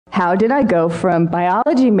How did I go from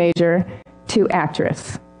biology major to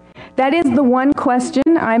actress? That is the one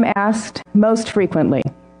question I'm asked most frequently.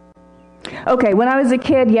 Okay, when I was a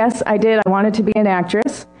kid, yes, I wanted to be an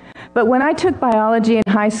actress. But when I took biology in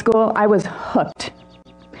high school, I was hooked.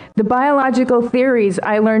 The biological theories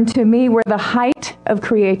I learned to me were the height of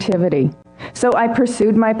creativity. So I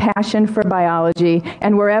pursued my passion for biology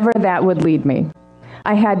and wherever that would lead me.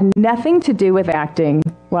 I had nothing to do with acting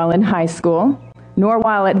while in high school, nor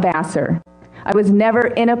while at Vassar. I was never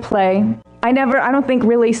in a play. I don't think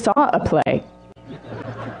really saw a play.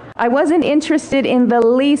 I wasn't interested in the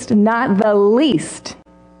least, not the least.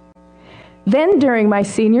 Then during my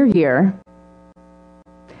senior year,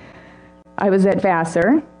 I was at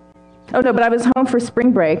Vassar. But I was home for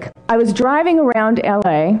spring break. I was driving around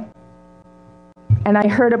LA, and I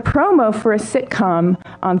heard a promo for a sitcom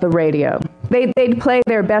on the radio. They'd play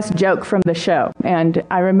their best joke from the show, and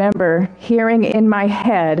I remember hearing in my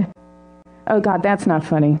head, oh God, that's not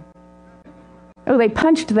funny. Oh, they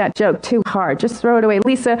punched that joke too hard. Just throw it away.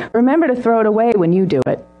 Lisa, remember to throw it away when you do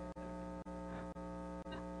it.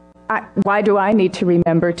 Why do I need to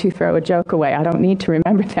remember to throw a joke away? I don't need to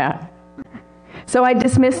remember that. So I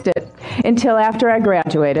dismissed it until after I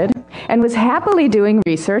graduated and was happily doing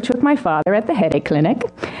research with my father at the headache clinic.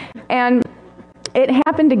 And it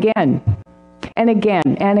happened again and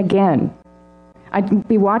again and again. I'd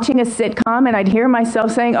be watching a sitcom and I'd hear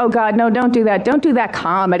myself saying, oh God, no, don't do that. Don't do that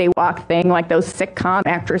comedy walk thing like those sitcom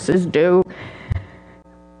actresses do.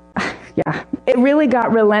 Yeah, it really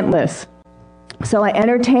got relentless. So I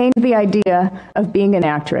entertained the idea of being an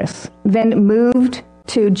actress, then moved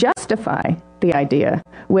to justify the idea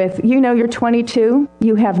with, you're 22,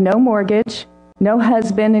 you have no mortgage, no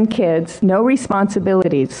husband and kids, no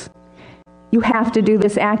responsibilities. You have to do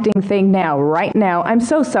this acting thing now, right now. I'm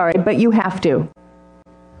so sorry, but you have to.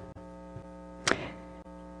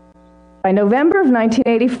 By November of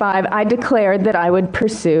 1985, I declared that I would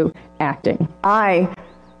pursue acting. I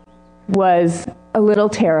was a little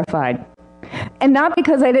terrified. And not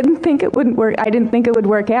because I didn't think it wouldn't work. I didn't think it would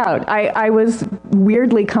work out. I was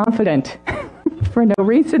weirdly confident for no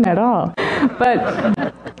reason at all.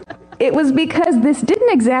 But it was because this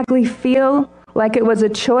didn't exactly feel like it was a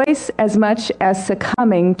choice as much as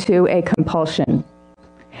succumbing to a compulsion.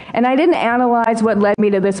 And I didn't analyze what led me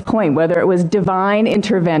to this point, whether it was divine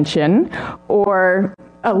intervention or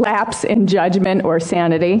a lapse in judgment or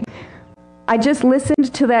sanity. I just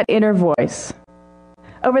listened to that inner voice.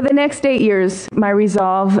 Over the next 8 years, my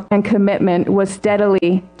resolve and commitment was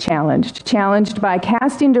steadily challenged by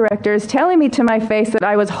casting directors telling me to my face that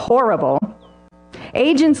I was horrible,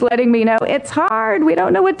 agents letting me know, it's hard, we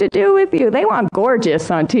don't know what to do with you. They want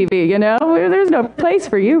gorgeous on TV, there's no place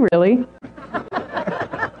for you, really.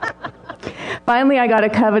 Finally, I got a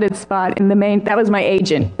coveted spot in the main, that was my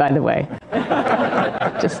agent, by the way,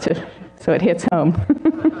 so it hits home.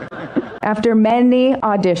 After many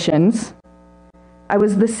auditions, I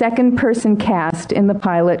was the second person cast in the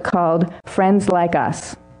pilot called Friends Like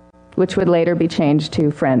Us, which would later be changed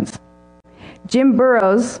to Friends. Jim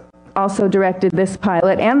Burrows also directed this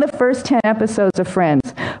pilot and the first 10 episodes of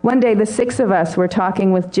Friends. One day, the 6 of us were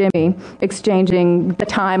talking with Jimmy, exchanging the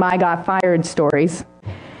time I got fired stories.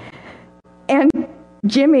 And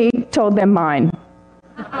Jimmy told them mine.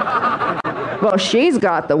 Well, she's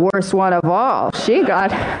got the worst one of all. She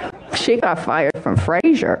got fired from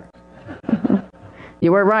Frasier.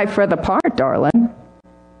 You were right for the part, darling.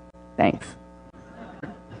 Thanks.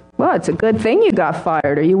 Well, it's a good thing you got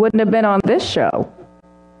fired, or you wouldn't have been on this show.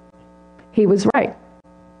 He was right.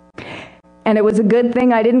 And it was a good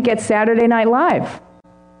thing I didn't get Saturday Night Live.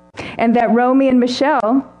 And that Romy and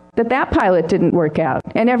Michelle, that pilot didn't work out.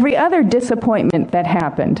 And every other disappointment that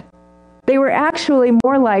happened. They were actually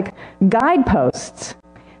more like guideposts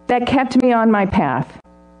that kept me on my path.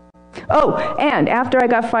 Oh, and after I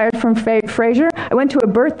got fired from Frasier, I went to a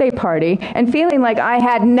birthday party, and feeling like I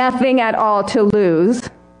had nothing at all to lose,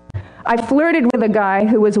 I flirted with a guy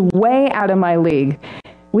who was way out of my league.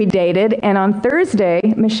 We dated, and on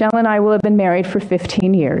Thursday, Michelle and I will have been married for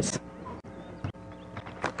 15 years.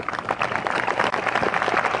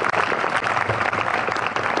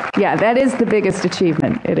 Yeah, that is the biggest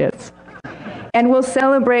achievement, it is. And we'll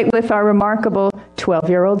celebrate with our remarkable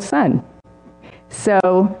 12-year-old son.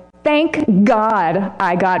 So, thank God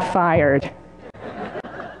I got fired.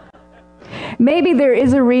 Maybe there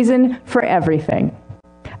is a reason for everything.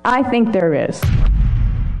 I think there is.